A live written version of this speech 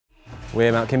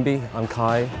We're Mount Kimbie, I'm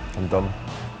Kai. I'm Dom.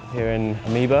 Here in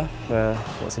Amoeba for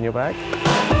What's in Your Bag.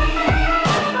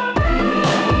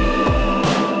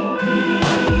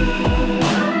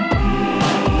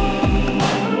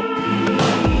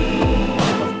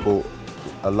 I've bought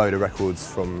a load of records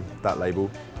from that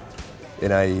label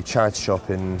in a charity shop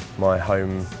in my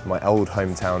old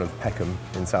hometown of Peckham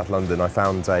in South London. I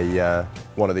found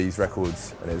one of these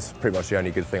records, and it's pretty much the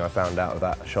only good thing I found out of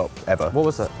that shop ever. What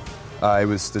was it? It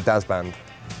was the Daz Band.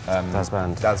 Daz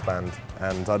Band. Daz Band,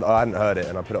 and I hadn't heard it,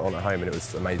 and I put it on at home, and it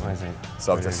was amazing.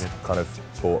 So I've just kind of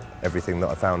bought everything that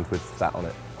I found with that on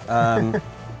it.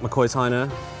 McCoy,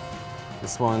 Tyner.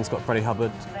 This one's got Freddie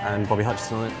Hubbard and Bobby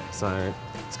Hutcherson on it, so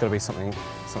it's got to be something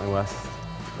worth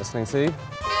listening to.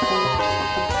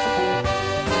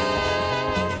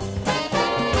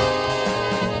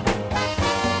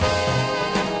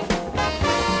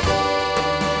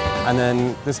 And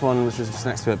then this one, which was just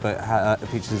next to it, but it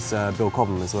features Bill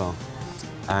Cobham as well.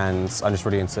 And I'm just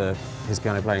really into his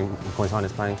piano playing, McCoy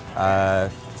Tyner's playing.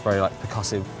 It's very like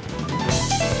percussive.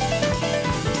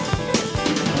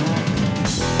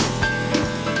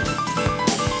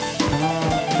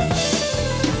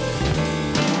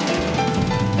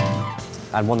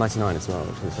 And 199 as well,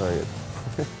 which is very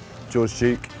good. George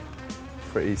Duke,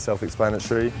 pretty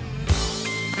self-explanatory.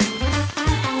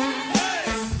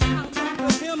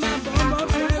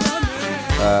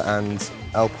 And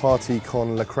El Party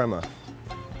con la Crema,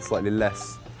 slightly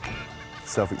less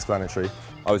self-explanatory.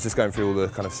 I was just going through all the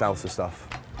kind of salsa stuff,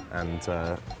 and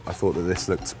I thought that this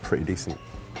looked pretty decent.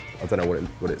 I don't know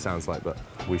what it sounds like, but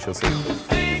we shall see.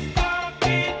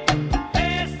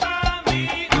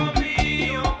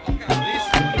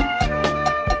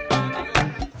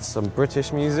 Some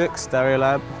British music,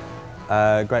 Stereolab,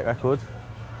 great record,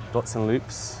 Dots and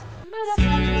Loops.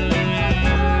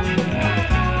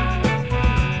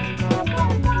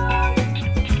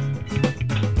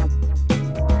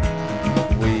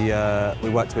 We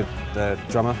worked with the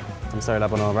drummer from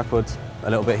Stereolab on our record. A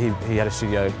little bit, he had a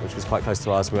studio which was quite close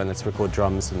to ours. We went there to record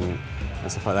drums and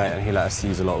stuff like that, and he let us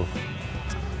use a lot of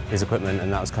his equipment,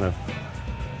 and that was kind of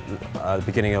the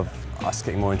beginning of us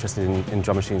getting more interested in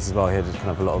drum machines as well. He had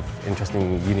kind of a lot of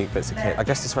interesting, unique bits of kit. I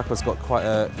guess this record's got quite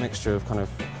a mixture of kind of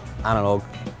analog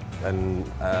and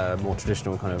more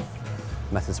traditional kind of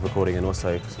methods of recording, and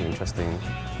also some interesting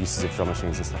uses of drum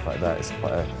machines and stuff like that. It's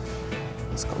got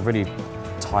a really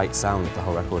tight sound, the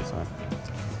whole record, so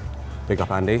big up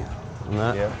Andy on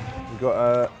that. Yeah. We've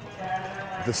got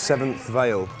The Seventh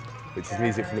Veil, which is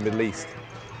music from the Middle East.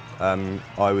 I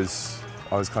was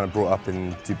kind of brought up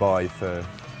in Dubai for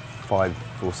 5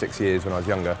 or 6 years when I was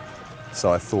younger,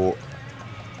 so I thought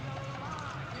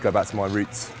go back to my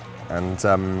roots and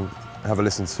have a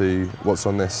listen to what's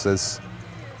on this.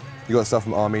 You got stuff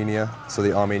from Armenia, so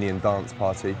the Armenian dance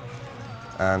party,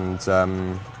 and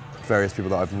various people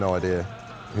that I've no idea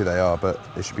who they are, but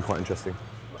it should be quite interesting.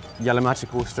 Yellow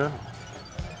Magic Orchestra.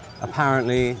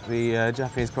 Apparently the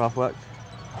Japanese craft work,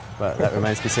 but that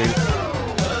remains to be seen.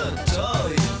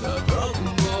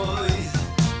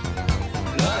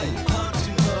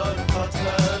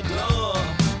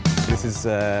 This is,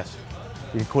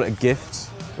 you could call it a gift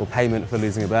or payment for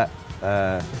losing a bet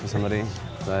for somebody.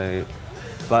 So,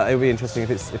 but it'll be interesting if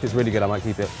it's really good. I might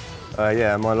keep it.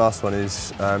 Yeah, my last one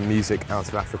is music out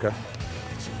of Africa,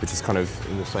 which is kind of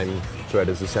in the same thread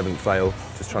as The Seventh Veil.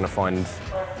 Just trying to find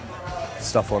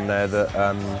stuff on there that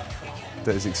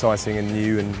that is exciting and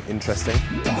new and interesting.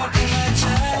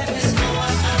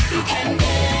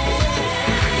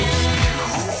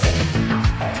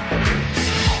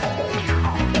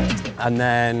 And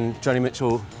then Joni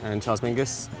Mitchell and Charles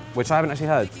Mingus, which I haven't actually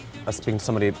heard. I was speaking to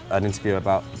somebody, an interview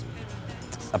about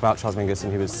Charles Mingus,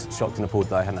 and he was shocked and appalled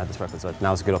that I hadn't had this record, so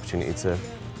now's a good opportunity to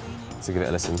give it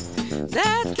a listen.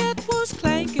 That cat was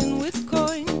clanking with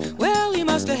coin. Well, he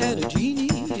must have had a genie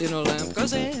in a lamp,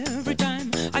 'cause every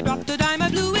time I dropped a dime, I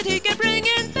blew it, he kept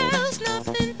ringing bells,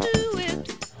 nothing to it.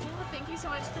 Well, thank you so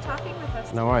much for talking with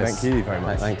us. No worries. Thank you very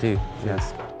much. Thank you.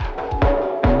 Yes.